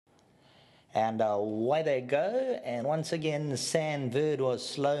And away they go. And once again, SAN VERDE was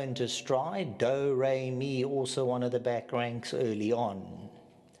slow into stride. Do, Re, Mi, also one of the back ranks early on.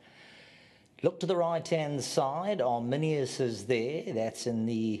 Look to the right-hand side. Arminius is there. That's in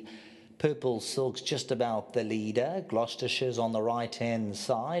the purple silks, just about the leader. Gloucestershire's on the right-hand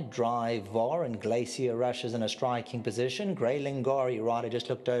side. Drive Var and Glacier Rush is in a striking position. Grey Lingari rider just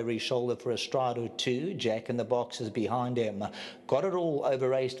looked over his shoulder for a stride or two. Jack in the Box is behind him. Got It All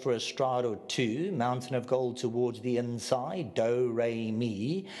over-raced for a stride or two. Mountain of Gold towards the inside. Do, Re,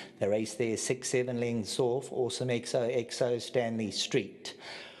 Mi. The race there 6-7 lengths off. Awesome XO Stanley Street.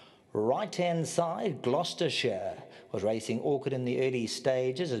 Right-hand side, Gloucestershire was racing awkward in the early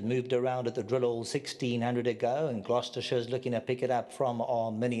stages, has moved around at the drill all 1600 ago, and Gloucestershire's looking to pick it up from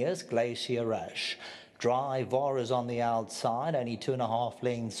Arminius. Glacier Rush. Drive Var is on the outside, only 2.5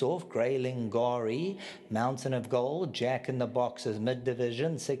 lengths off. Grey Lingari, Mountain of Gold, Jack in the Box is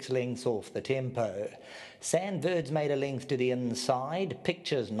mid-division, 6 lengths off the tempo. SAN VERDE's made a length to the inside.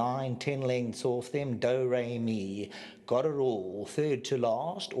 Pictures 9-10 lengths off them. Do, Re, Mi. Got It All, third to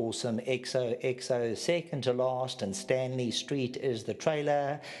last. Awesome XO second to last. And Stanley Street is the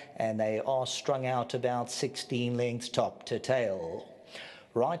trailer. And they are strung out about 16 lengths top to tail.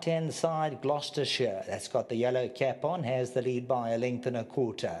 Right-hand side, Gloucestershire, that's got the yellow cap on, has the lead by 1.25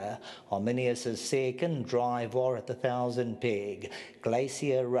 lengths. Arminius is second. Drive Var at the 1,000 peg.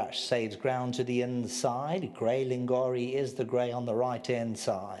 Glacier Rush saves ground to the inside. Grey Lingari is the grey on the right-hand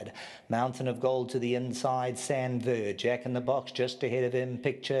side. Mountain of Gold to the inside. SAN VERDE, Jack in the Box just ahead of him.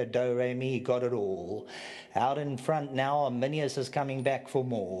 Picture Do, Re, Mi, Got It All. Out in front now, Arminius is coming back for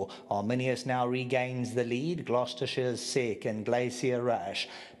more. Arminius now regains the lead. Gloucestershire's second. Glacier Rush.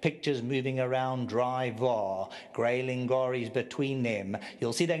 Pictures moving around. Drive Var. Grey Lingari's between them.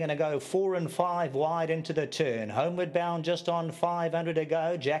 You'll see they're going to go 4 and 5 wide into the turn. Homeward bound just on 500 to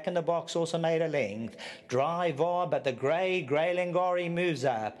go. Jack in the Box also made a length. Drive Var, but the Grey Lingari moves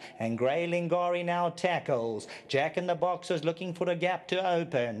up. And Grey Lingari now tackles. Jack in the Box is looking for a gap to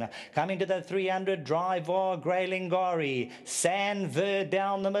open. Coming to the 300. Drive Var, Grey Lingari. SAN VERDE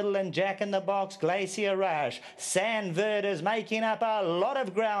down the middle and Jack in the Box. Glacier Rush. SAN VERDE is making up a lot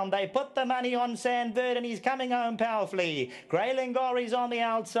of ground. They put the money on SAN VERDE and he's coming home powerfully. Grey Lingari's on the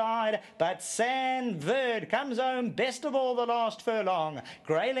outside, but SAN VERDE comes home best of all the last furlong.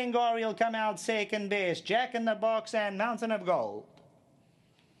 Grey Lingari will come out second best. Jack in the Box and Mountain of Gold.